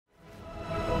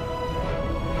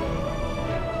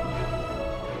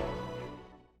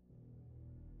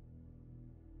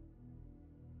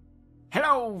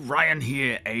Hello, Ryan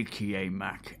here, aka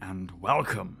Mac, and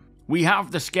welcome. We have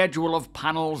the schedule of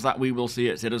panels that we will see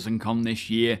at CitizenCon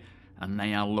this year, and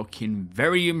they are looking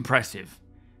very impressive.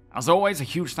 As always, a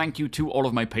huge thank you to all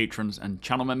of my patrons and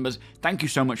channel members. Thank you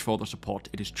so much for the support,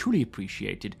 it is truly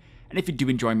appreciated. And if you do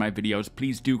enjoy my videos,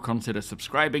 please do consider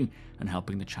subscribing and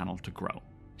helping the channel to grow.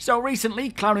 So recently,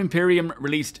 Cloud Imperium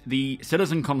released the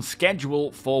CitizenCon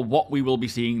schedule for what we will be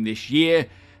seeing this year,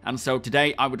 and so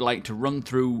today I would like to run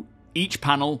through each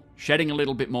panel, shedding a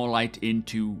little bit more light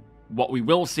into what we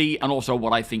will see and also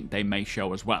what I think they may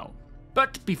show as well.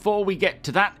 But before we get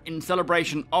to that, in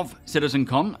celebration of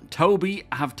CitizenCon, TOBII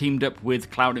have teamed up with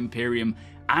Cloud Imperium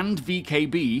and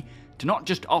VKB to not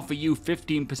just offer you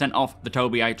 15% off the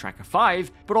TOBII Eye Tracker 5,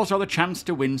 but also the chance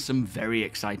to win some very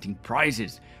exciting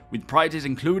prizes, with prizes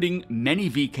including many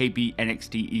VKB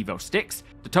NXT Evo sticks,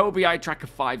 the TOBII Eye Tracker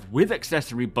 5 with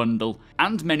accessory bundle,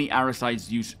 and many RSI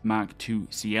Zeus Mark II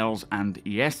CLs and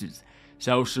ESs.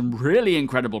 So some really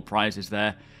incredible prizes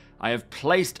there. I have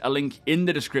placed a link in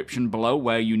the description below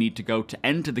where you need to go to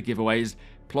enter the giveaways,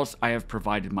 plus I have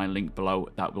provided my link below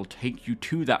that will take you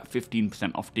to that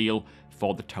 15% off deal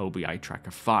for the TOBII Eye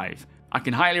Tracker 5. I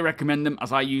can highly recommend them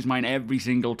as I use mine every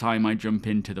single time I jump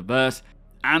into the verse,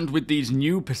 and with these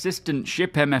new persistent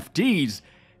ship MFDs,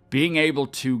 being able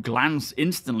to glance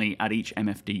instantly at each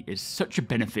MFD is such a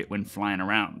benefit when flying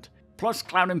around. Plus,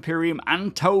 Cloud Imperium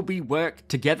and TOBII work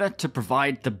together to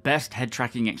provide the best head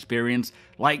tracking experience,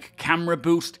 like camera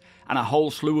boost and a whole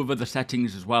slew of other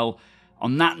settings as well.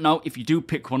 On that note, if you do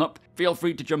pick one up, feel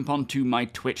free to jump onto my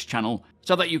Twitch channel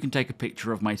so that you can take a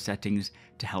picture of my settings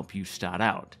to help you start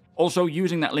out. Also,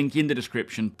 using that link in the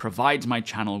description provides my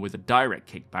channel with a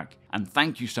direct kickback, and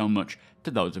thank you so much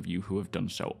to those of you who have done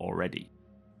so already.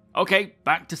 Okay,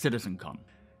 back to CitizenCon.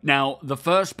 Now, the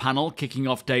first panel kicking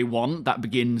off day one, that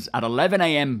begins at 11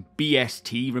 AM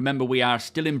BST. Remember, we are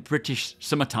still in British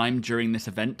summertime during this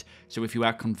event, so if you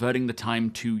are converting the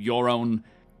time to your own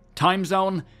time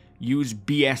zone, use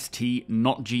BST,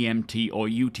 not GMT or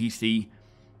UTC.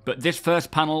 But this first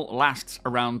panel lasts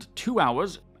around 2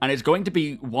 hours, and it's going to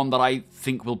be one that I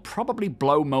think will probably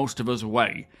blow most of us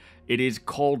away. It is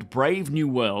called Brave New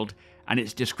World, and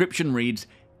its description reads,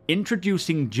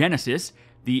 "Introducing Genesis,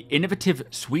 the innovative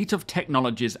suite of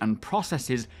technologies and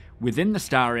processes within the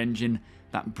Star Engine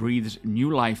that breathes new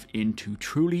life into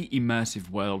truly immersive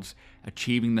worlds,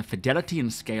 achieving the fidelity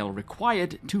and scale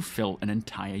required to fill an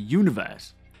entire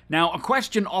universe." Now, a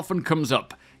question often comes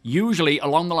up, usually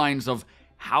along the lines of,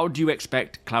 how do you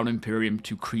expect Cloud Imperium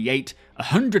to create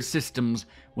 100 systems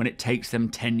when it takes them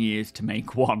 10 years to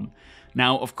make one?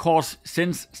 Now, of course,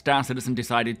 since Star Citizen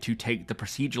decided to take the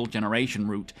procedural generation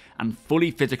route and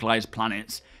fully physicalize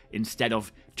planets, instead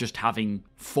of just having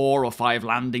 4 or 5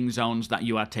 landing zones that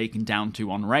you are taken down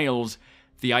to on rails,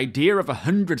 the idea of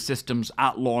 100 systems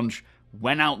at launch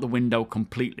went out the window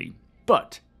completely.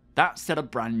 But that set a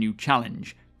brand new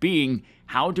challenge, being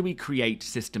how do we create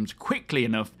systems quickly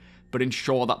enough but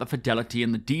ensure that the fidelity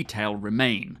and the detail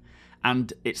remain?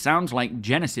 And it sounds like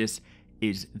Genesis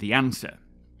is the answer.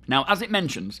 Now, as it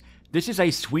mentions, this is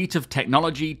a suite of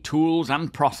technology, tools,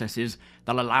 and processes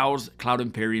that allows Cloud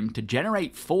Imperium to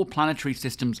generate full planetary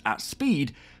systems at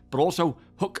speed, but also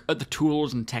hook other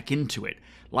tools and tech into it,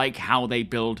 like how they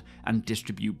build and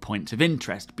distribute points of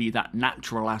interest, be that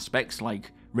natural aspects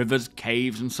like rivers,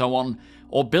 caves, and so on,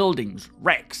 or buildings,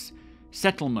 wrecks,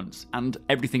 settlements, and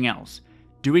everything else.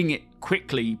 Doing it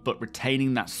quickly, but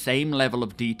retaining that same level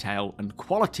of detail and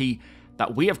quality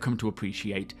that we have come to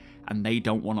appreciate and they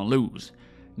don't want to lose.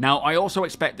 Now, I also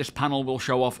expect this panel will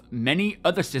show off many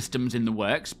other systems in the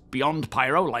works beyond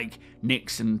Pyro, like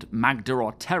Nyx and Magda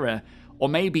or Terra, or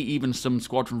maybe even some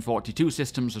Squadron 42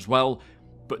 systems as well,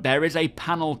 but there is a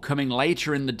panel coming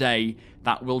later in the day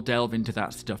that will delve into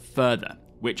that stuff further,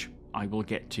 which I will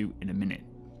get to in a minute.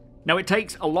 Now, it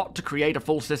takes a lot to create a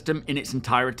full system in its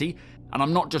entirety, and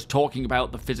I'm not just talking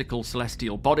about the physical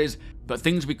celestial bodies, but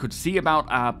things we could see about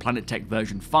our PlanetTech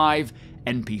version 5,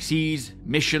 NPCs,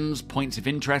 missions, points of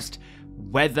interest,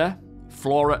 weather,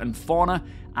 flora and fauna,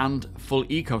 and full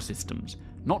ecosystems.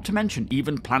 Not to mention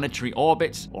even planetary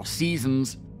orbits or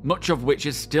seasons, much of which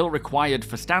is still required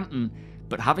for Stanton,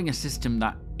 but having a system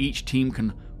that each team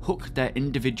can hook their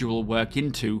individual work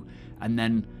into, and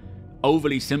then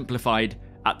overly simplified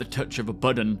at the touch of a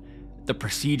button, the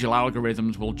procedural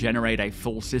algorithms will generate a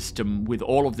full system with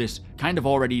all of this kind of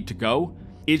already to go,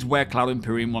 is where Cloud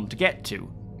Imperium want to get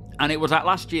to. And it was at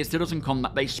last year's CitizenCon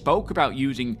that they spoke about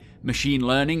using machine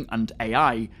learning and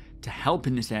AI to help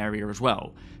in this area as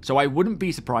well. So I wouldn't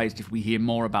be surprised if we hear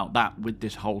more about that with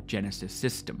this whole Genesis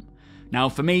system. Now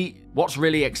for me, what's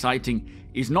really exciting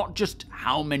is not just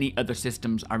how many other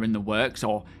systems are in the works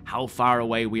or how far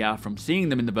away we are from seeing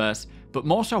them in the verse, but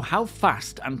more so how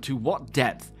fast and to what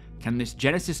depth can this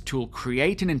Genesis tool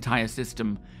create an entire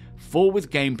system full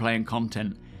with gameplay and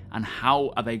content, and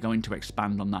how are they going to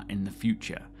expand on that in the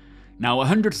future. Now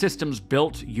 100 systems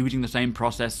built using the same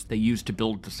process they used to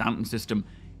build the Saturn system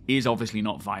is obviously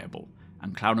not viable,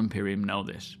 and Cloud Imperium know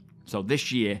this. So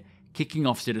this year, kicking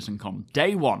off CitizenCon,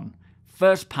 day one,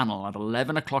 first panel at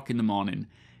 11 o'clock in the morning,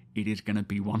 it is going to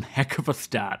be one heck of a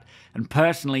start. And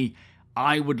personally,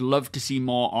 I would love to see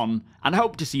more on, and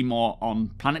hope to see more on,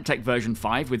 PlanetTech version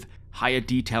 5 with higher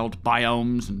detailed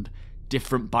biomes and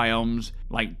different biomes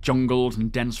like jungles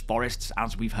and dense forests,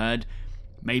 as we've heard.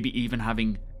 Maybe even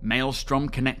having Maelstrom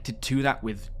connected to that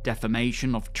with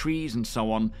deformation of trees and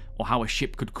so on, or how a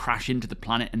ship could crash into the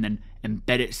planet and then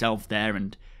embed itself there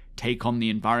and take on the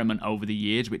environment over the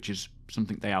years, which is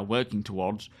something they are working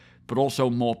towards, but also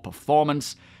more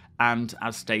performance and,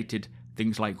 as stated,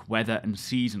 things like weather and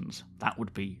seasons. That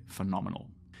would be phenomenal.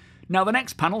 Now the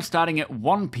next panel, starting at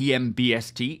 1 PM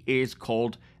BST, is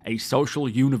called A Social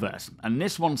Universe, and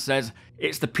this one says,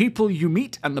 it's the people you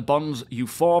meet and the bonds you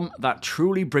form that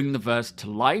truly bring the verse to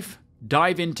life.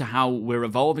 Dive into how we're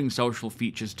evolving social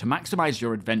features to maximize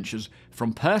your adventures,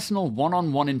 from personal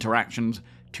one-on-one interactions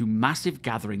to massive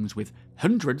gatherings with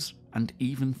hundreds and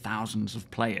even thousands of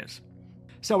players.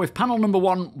 So if panel number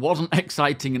 1 wasn't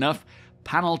exciting enough,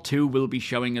 panel 2 will be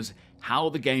showing us how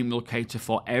the game will cater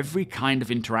for every kind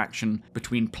of interaction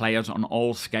between players on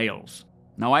all scales.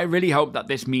 Now I really hope that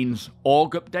this means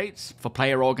org updates for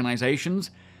player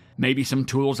organizations, maybe some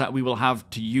tools that we will have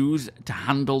to use to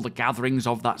handle the gatherings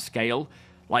of that scale,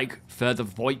 like further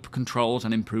VoIP controls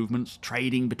and improvements,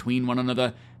 trading between one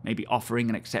another, maybe offering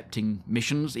and accepting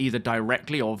missions either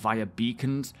directly or via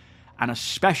beacons, and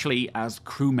especially as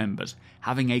crew members,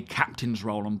 having a captain's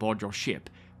role on board your ship,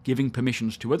 giving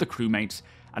permissions to other crewmates,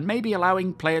 and maybe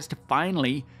allowing players to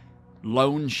finally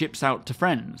loan ships out to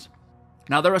friends.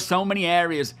 Now there are so many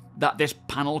areas that this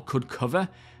panel could cover,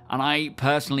 and I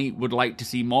personally would like to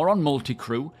see more on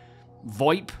multi-crew,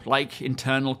 VoIP like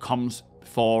internal comms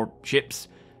for ships,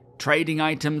 trading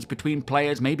items between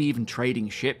players, maybe even trading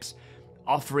ships,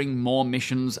 offering more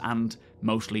missions and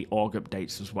mostly org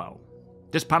updates as well.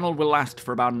 This panel will last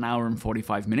for about an hour and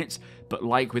 45 minutes, but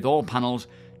like with all panels,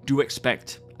 do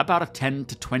expect about a 10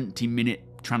 to 20 minute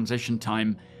transition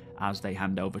time as they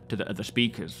hand over to the other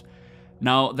speakers.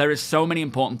 Now, there is so many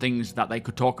important things that they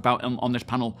could talk about on this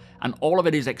panel, and all of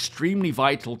it is extremely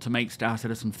vital to make Star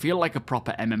Citizen feel like a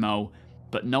proper MMO,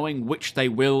 but knowing which they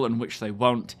will and which they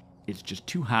won't is just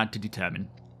too hard to determine.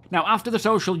 Now, after the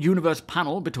Social Universe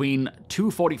panel between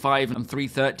 2:45 and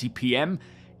 3:30 PM,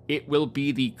 it will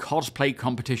be the cosplay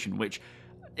competition, which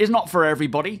is not for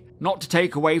everybody. Not to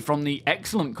take away from the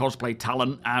excellent cosplay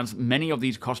talent, as many of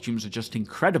these costumes are just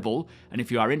incredible, and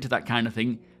if you are into that kind of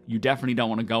thing, you definitely don't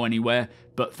want to go anywhere.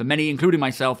 But for many, including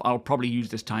myself, I'll probably use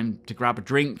this time to grab a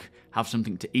drink, have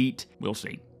something to eat, we'll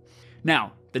see.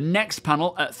 Now, the next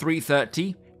panel at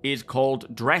 3:30 is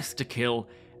called Dress to Kill,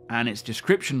 and its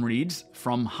description reads,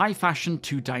 from high fashion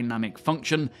to dynamic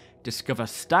function, discover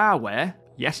starwear,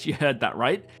 yes you heard that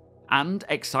right, and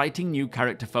exciting new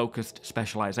character-focused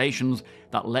specializations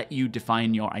that let you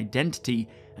define your identity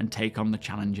and take on the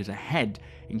challenges ahead,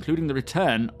 including the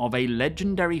return of a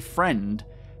legendary friend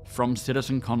from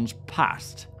CitizenCon's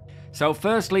past. So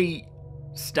firstly,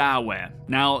 starwear.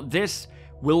 Now this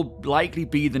will likely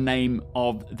be the name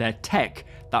of their tech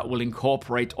that will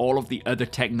incorporate all of the other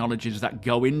technologies that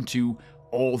go into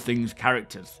all things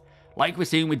characters. Like we're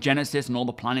seeing with Genesis and all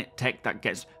the planet tech that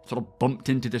gets sort of bumped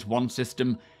into this one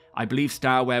system, I believe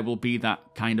starwear will be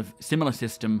that kind of similar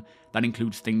system that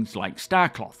includes things like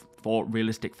starcloth for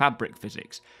realistic fabric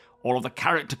physics, all of the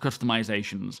character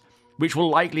customizations, which will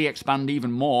likely expand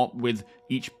even more with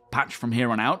each patch from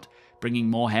here on out, bringing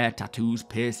more hair, tattoos,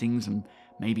 piercings, and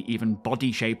maybe even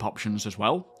body shape options as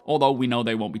well, although we know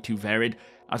they won't be too varied,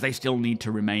 as they still need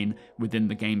to remain within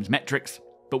the game's metrics.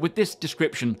 But with this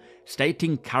description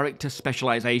stating character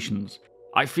specializations,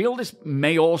 I feel this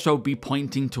may also be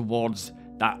pointing towards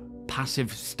that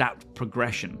passive stat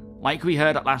progression. Like we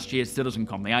heard at last year's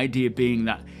CitizenCon, the idea being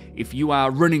that if you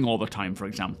are running all the time, for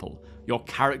example, your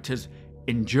character's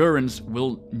endurance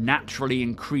will naturally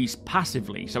increase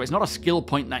passively. So it's not a skill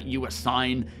point that you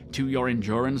assign to your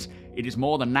endurance, it is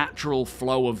more the natural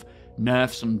flow of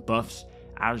nerfs and buffs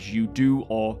as you do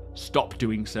or stop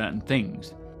doing certain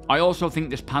things. I also think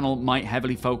this panel might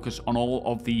heavily focus on all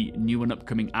of the new and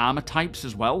upcoming armor types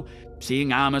as well,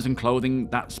 seeing armors and clothing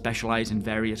that specialize in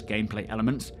various gameplay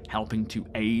elements, helping to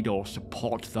aid or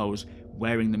support those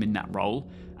wearing them in that role,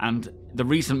 and the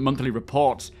recent monthly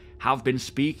reports have been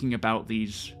speaking about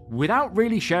these without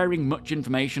really sharing much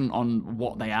information on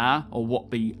what they are or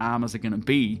what the armors are going to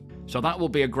be. So that will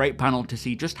be a great panel to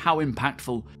see just how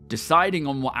impactful deciding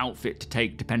on what outfit to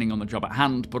take depending on the job at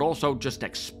hand, but also just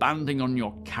expanding on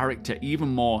your character even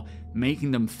more, making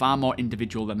them far more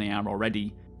individual than they are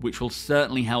already, which will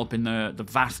certainly help in the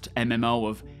vast MMO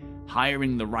of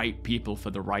hiring the right people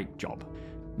for the right job.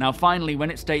 Now finally,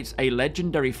 when it states a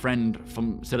legendary friend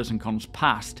from CitizenCon's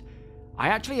past, I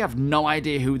actually have no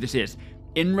idea who this is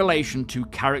in relation to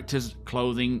characters,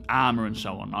 clothing, armor, and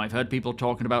so on. I've heard people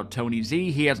talking about Tony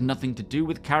Z. He has nothing to do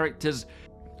with characters.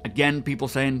 Again, people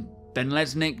saying Ben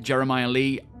Lesnick, Jeremiah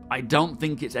Lee. I don't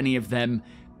think it's any of them,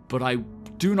 but I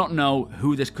do not know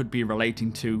who this could be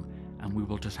relating to, and we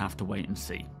will just have to wait and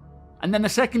see. And then the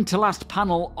second to last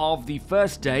panel of the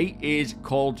first day is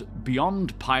called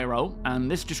Beyond Pyro,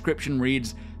 and this description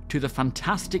reads, "To the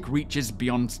fantastic reaches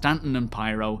beyond Stanton and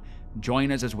Pyro,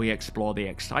 join us as we explore the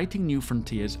exciting new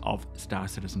frontiers of Star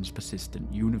Citizen's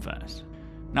persistent universe."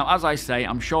 Now, as I say,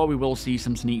 I'm sure we will see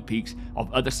some sneak peeks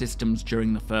of other systems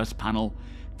during the first panel.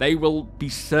 They will be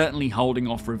certainly holding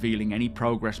off revealing any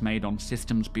progress made on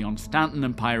systems beyond Stanton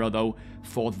and Pyro, though,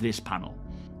 for this panel.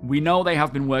 We know they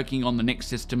have been working on the Nyx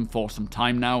system for some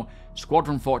time now.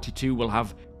 Squadron 42 will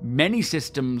have many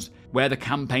systems where the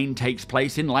campaign takes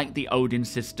place in, like the Odin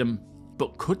system,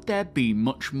 but could there be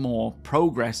much more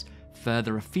progress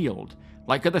further afield,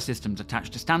 like other systems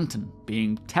attached to Stanton,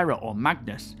 being Terra or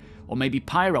Magnus, or maybe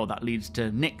Pyro that leads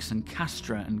to Nyx and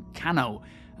Castra and Cano,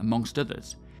 amongst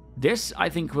others? This, I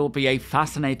think, will be a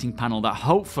fascinating panel that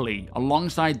hopefully,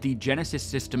 alongside the Genesis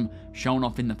system shown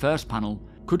off in the first panel,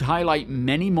 could highlight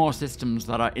many more systems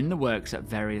that are in the works at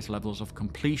various levels of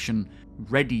completion,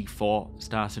 ready for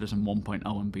Star Citizen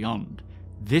 1.0 and beyond.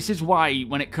 This is why,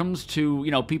 when it comes to,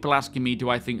 people asking me,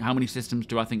 how many systems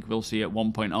do I think we'll see at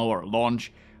 1.0 or at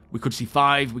launch? We could see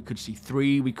 5, we could see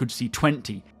 3, we could see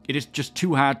 20. It is just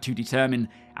too hard to determine,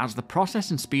 as the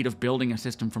process and speed of building a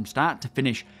system from start to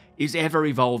finish is ever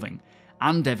evolving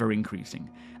and ever increasing.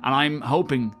 And I'm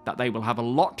hoping that they will have a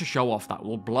lot to show off that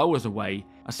will blow us away,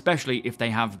 especially if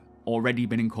they have already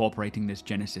been incorporating this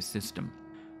Genesis system.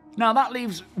 Now that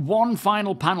leaves one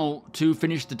final panel to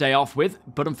finish the day off with,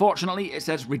 but unfortunately it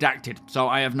says redacted, so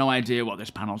I have no idea what this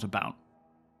panel's about.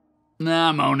 Nah,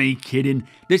 I'm only kidding.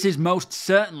 This is most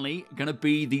certainly going to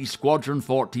be the Squadron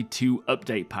 42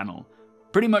 update panel.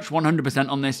 Pretty much 100%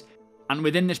 on this, and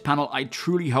within this panel I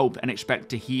truly hope and expect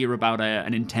to hear about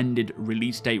an intended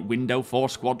release date window for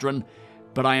Squadron,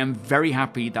 but I am very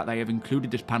happy that they have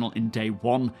included this panel in day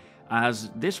 1, as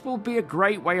this will be a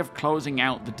great way of closing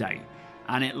out the day.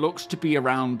 And it looks to be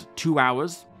around 2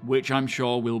 hours, which I'm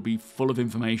sure will be full of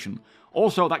information.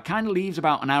 Also, that kind of leaves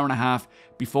about an hour and a half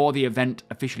before the event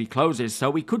officially closes, so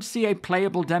we could see a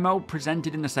playable demo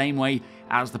presented in the same way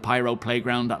as the Pyro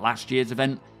Playground at last year's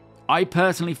event. I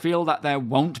personally feel that there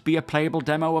won't be a playable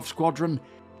demo of Squadron.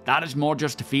 That is more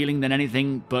just a feeling than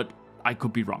anything, but I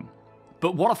could be wrong.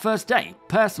 But what a first day.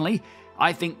 Personally,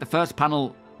 I think the first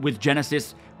panel with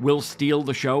Genesis will steal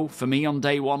the show for me on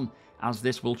day 1, as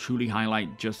this will truly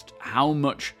highlight just how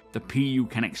much the PU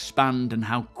can expand and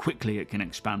how quickly it can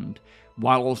expand,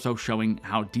 while also showing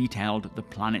how detailed the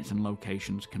planets and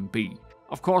locations can be.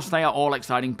 Of course, they are all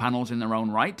exciting panels in their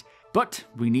own right, but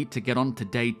we need to get on to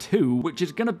day 2, which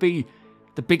is going to be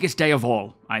the biggest day of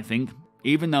all, I think,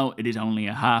 even though it is only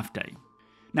a half day.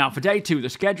 Now, for day 2, the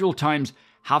schedule times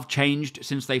have changed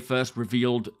since they first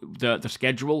revealed the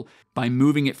schedule by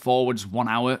moving it forwards 1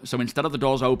 hour. So instead of the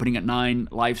doors opening at 9,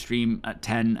 live stream at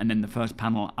 10, and then the first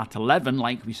panel at 11,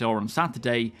 like we saw on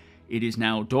Saturday, it is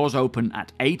now doors open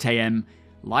at 8 AM,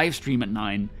 live stream at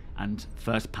 9, and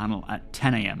first panel at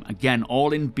 10 AM. Again,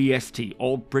 all in BST,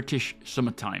 all British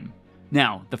summertime.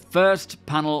 Now, the first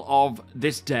panel of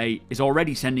this day is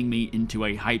already sending me into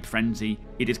a hype frenzy.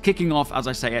 It is kicking off, as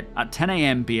I say, at 10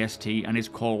 AM BST and is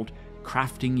called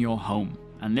Crafting Your Home.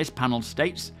 And this panel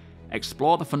states,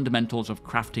 explore the fundamentals of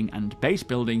crafting and base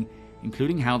building,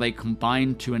 including how they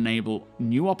combine to enable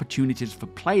new opportunities for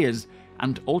players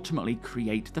and ultimately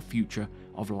create the future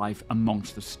of life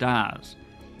amongst the stars.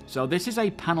 So this is a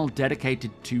panel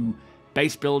dedicated to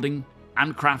base building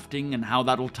and crafting and how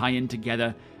that'll tie in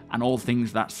together and all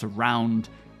things that surround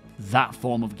that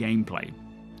form of gameplay.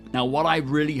 Now, what I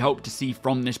really hope to see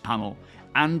from this panel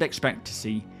and expect to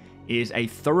see is a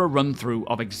thorough run-through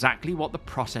of exactly what the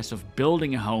process of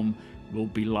building a home will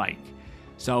be like.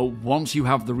 So once you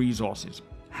have the resources,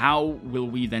 how will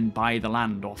we then buy the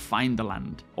land or find the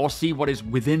land or see what is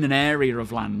within an area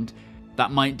of land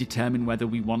that might determine whether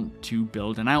we want to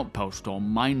build an outpost or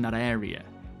mine that area?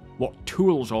 What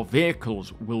tools or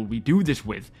vehicles will we do this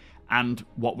with? And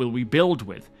what will we build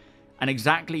with? And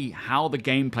exactly how the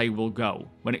gameplay will go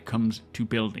when it comes to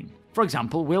building. For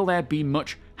example, will there be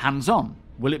much hands-on?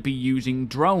 Will it be using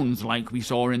drones like we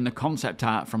saw in the concept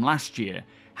art from last year?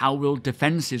 How will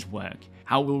defenses work?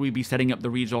 How will we be setting up the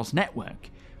resource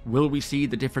network? Will we see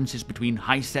the differences between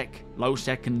high-sec,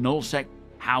 low-sec, and null-sec?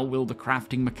 How will the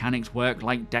crafting mechanics work,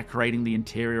 like decorating the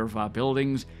interior of our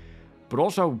buildings? But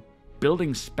also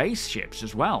building spaceships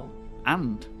as well.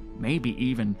 And maybe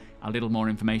even a little more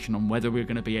information on whether we're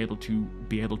going to be able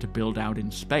to build out in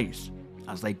space,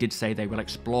 as they did say they will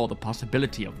explore the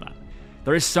possibility of that.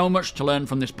 There is so much to learn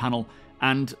from this panel,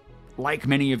 and like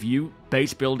many of you,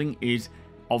 base building is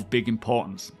of big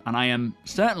importance, and I am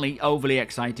certainly overly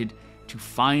excited to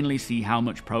finally see how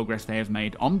much progress they have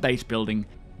made on base building.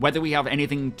 Whether we have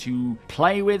anything to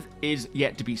play with is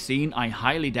yet to be seen. I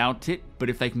highly doubt it, but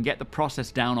if they can get the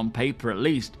process down on paper at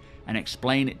least, and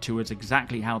explain it to us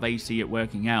exactly how they see it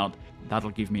working out,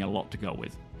 that'll give me a lot to go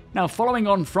with. Now, following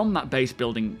on from that base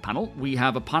building panel, we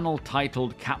have a panel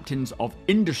titled Captains of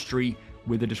Industry,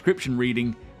 with a description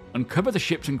reading, "Uncover the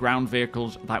ships and ground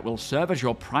vehicles that will serve as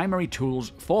your primary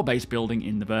tools for base building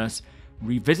in the verse,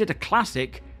 revisit a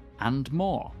classic, and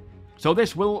more." So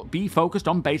this will be focused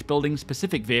on base building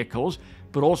specific vehicles,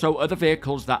 but also other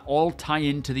vehicles that all tie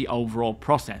into the overall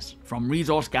process, from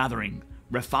resource gathering,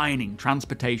 refining,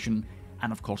 transportation,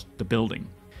 and of course the building.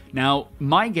 Now,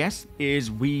 my guess is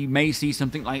we may see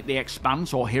something like the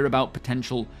Expanse or hear about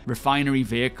potential refinery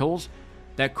vehicles.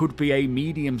 There could be a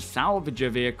medium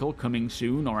salvager vehicle coming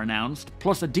soon or announced,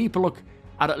 plus a deeper look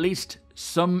at least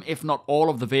some, if not all,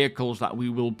 of the vehicles that we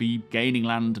will be gaining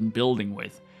land and building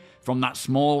with. From that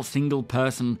small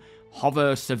single-person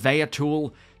hover surveyor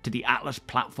tool to the Atlas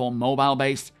platform mobile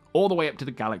base, all the way up to the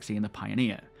Galaxy and the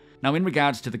Pioneer. Now, in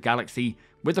regards to the Galaxy,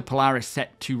 with the Polaris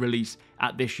set to release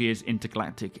at this year's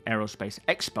Intergalactic Aerospace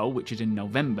Expo, which is in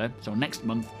November, so next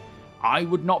month, I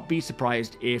would not be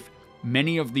surprised if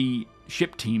many of the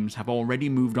ship teams have already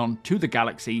moved on to the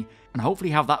Galaxy and hopefully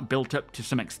have that built up to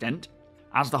some extent,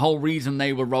 as the whole reason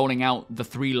they were rolling out the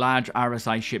 3 large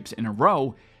RSI ships in a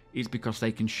row is because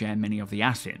they can share many of the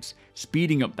assets,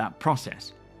 speeding up that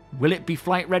process. Will it be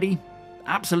flight ready?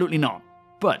 Absolutely not.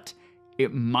 But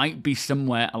it might be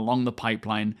somewhere along the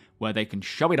pipeline where they can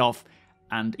show it off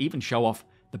and even show off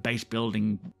the base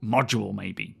building module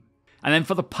maybe. And then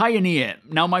for the Pioneer,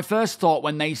 now my first thought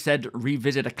when they said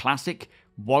revisit a classic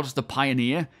was the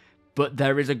Pioneer, but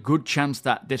there is a good chance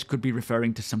that this could be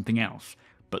referring to something else.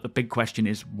 But the big question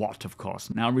is what, of course.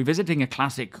 Now, revisiting a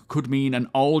classic could mean an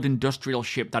old industrial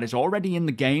ship that is already in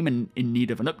the game and in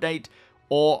need of an update,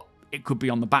 or it could be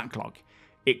on the backlog.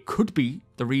 It could be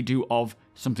the redo of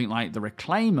something like the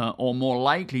Reclaimer, or more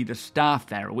likely the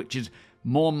Starfarer, which is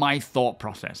more my thought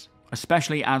process,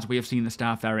 especially as we have seen the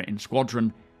Starfarer in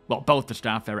Squadron. Well, both the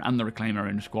Starfarer and the Reclaimer are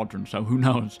in Squadron, so who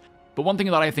knows. But one thing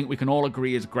that I think we can all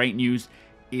agree is great news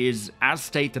is, as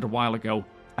stated a while ago,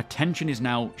 attention is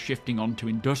now shifting on to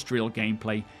industrial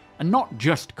gameplay and not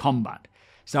just combat.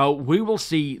 So we will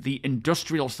see the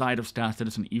industrial side of Star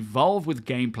Citizen evolve with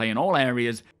gameplay in all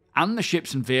areas and the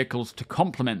ships and vehicles to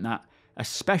complement that,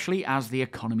 especially as the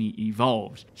economy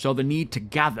evolves. So the need to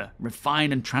gather,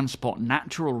 refine and transport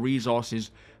natural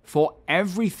resources for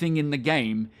everything in the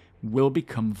game will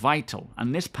become vital.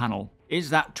 And this panel is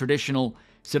that traditional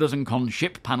CitizenCon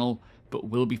ship panel, but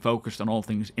will be focused on all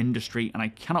things industry, and I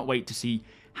cannot wait to see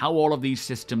how all of these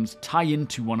systems tie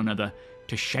into one another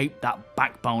to shape that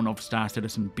backbone of Star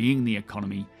Citizen being the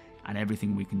economy and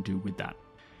everything we can do with that.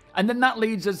 And then that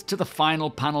leads us to the final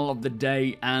panel of the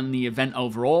day and the event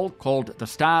overall, called The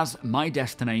Stars, My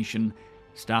Destination,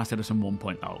 Star Citizen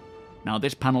 1.0. Now,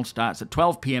 this panel starts at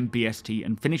 12 PM BST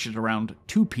and finishes around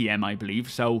 2 PM, I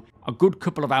believe, so a good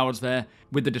couple of hours there,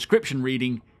 with the description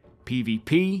reading,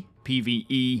 PvP,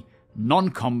 PvE,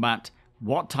 non-combat,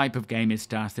 what type of game is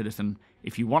Star Citizen?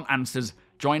 If you want answers,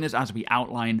 join us as we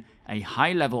outline a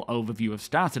high-level overview of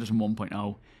Star Citizen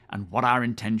 1.0 and what our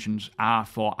intentions are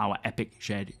for our epic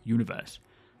shared universe.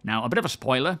 Now, a bit of a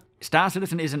spoiler, Star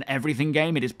Citizen is an everything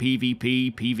game. It is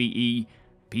PvP, PvE,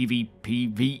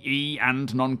 PvPvE,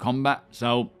 and non-combat,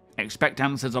 so expect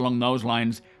answers along those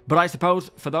lines. But I suppose,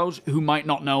 for those who might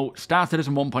not know, Star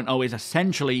Citizen 1.0 is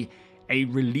essentially a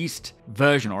released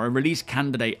version or a release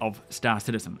candidate of Star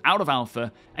Citizen. Out of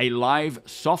alpha, a live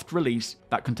soft release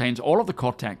that contains all of the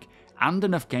core tech and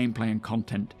enough gameplay and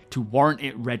content to warrant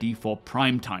it ready for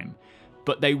prime time.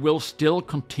 But they will still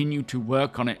continue to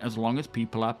work on it as long as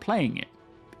people are playing it.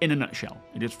 In a nutshell,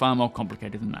 it is far more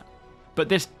complicated than that. But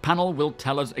this panel will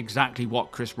tell us exactly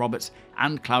what Chris Roberts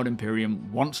and Cloud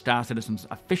Imperium want Star Citizen's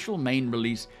official main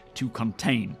release to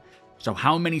contain. So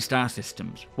how many star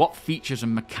systems, what features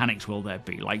and mechanics will there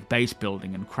be, like base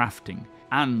building and crafting,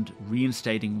 and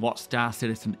reinstating what Star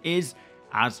Citizen is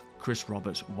as Chris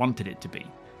Roberts wanted it to be.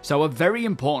 So a very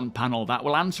important panel that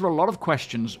will answer a lot of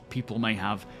questions people may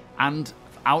have and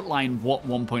outline what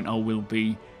 1.0 will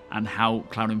be and how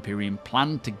Cloud Imperium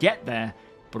planned to get there,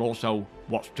 but also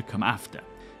what's to come after.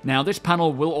 Now, this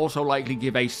panel will also likely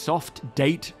give a soft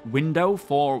date window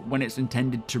for when it's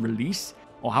intended to release,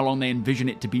 or how long they envision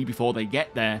it to be before they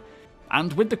get there.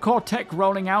 And with the core tech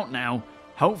rolling out now,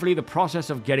 hopefully the process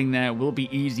of getting there will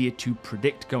be easier to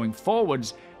predict going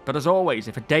forwards, but as always,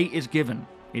 if a date is given,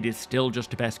 it is still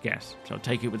just a best guess, so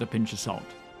take it with a pinch of salt.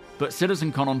 But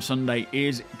CitizenCon on Sunday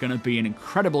is going to be an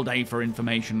incredible day for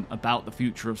information about the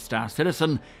future of Star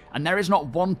Citizen, and there is not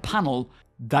one panel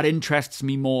that interests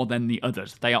me more than the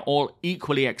others. They are all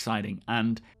equally exciting,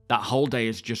 and that whole day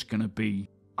is just going to be...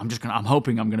 I'm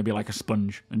hoping I'm going to be like a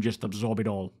sponge and just absorb it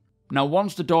all. Now,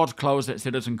 once the doors close at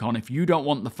CitizenCon, if you don't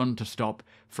want the fun to stop,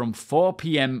 from 4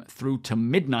 PM through to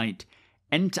midnight,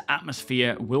 Enter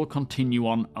Atmosphere will continue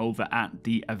on over at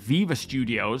the Aviva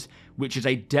Studios, which is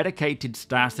a dedicated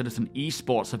Star Citizen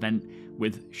esports event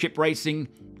with ship racing,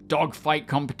 dogfight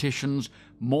competitions,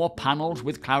 more panels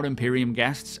with Cloud Imperium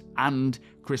guests, and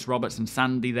Chris Roberts and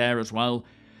Sandy there as well.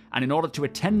 And in order to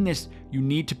attend this, you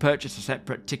need to purchase a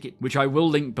separate ticket, which I will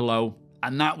link below,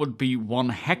 and that would be one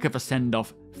heck of a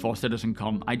send-off for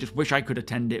CitizenCon. I just wish I could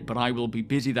attend it, but I will be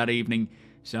busy that evening,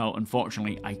 so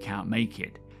unfortunately I can't make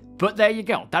it. But there you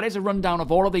go. That is a rundown of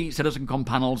all of the CitizenCon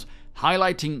panels,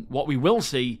 highlighting what we will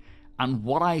see and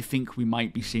what I think we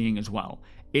might be seeing as well.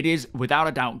 It is without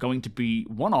a doubt going to be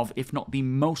one of, if not the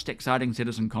most exciting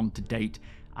CitizenCon to date,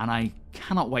 and I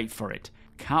cannot wait for it.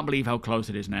 Can't believe how close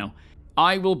it is now.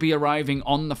 I will be arriving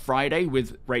on the Friday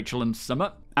with Rachel and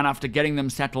Summer, and after getting them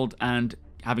settled and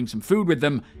having some food with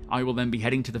them, I will then be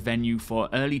heading to the venue for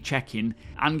early check-in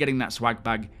and getting that swag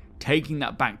bag, taking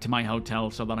that back to my hotel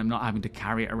so that I'm not having to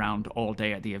carry it around all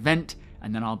day at the event,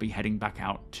 and then I'll be heading back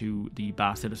out to the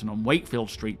Bar Citizen on Wakefield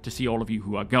Street to see all of you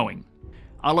who are going.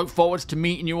 I look forward to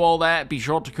meeting you all there. Be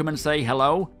sure to come and say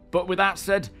hello. But with that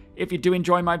said, if you do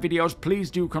enjoy my videos,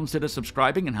 please do consider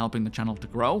subscribing and helping the channel to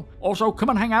grow. Also, come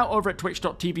and hang out over at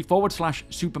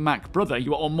twitch.tv/SuperMacBrother.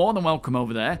 You are all more than welcome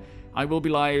over there. I will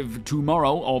be live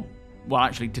tomorrow, or, well,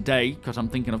 actually today, because I'm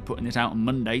thinking of putting this out on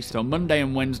Monday. So Monday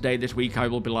and Wednesday this week, I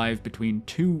will be live between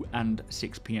 2 and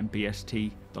 6 PM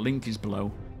BST. The link is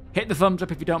below. Hit the thumbs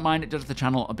up if you don't mind, it does the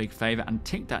channel a big favour, and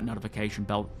tick that notification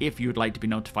bell if you would like to be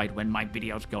notified when my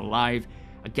videos go live.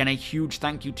 Again, a huge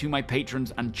thank you to my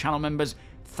patrons and channel members.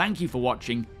 Thank you for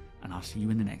watching, and I'll see you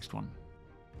in the next one.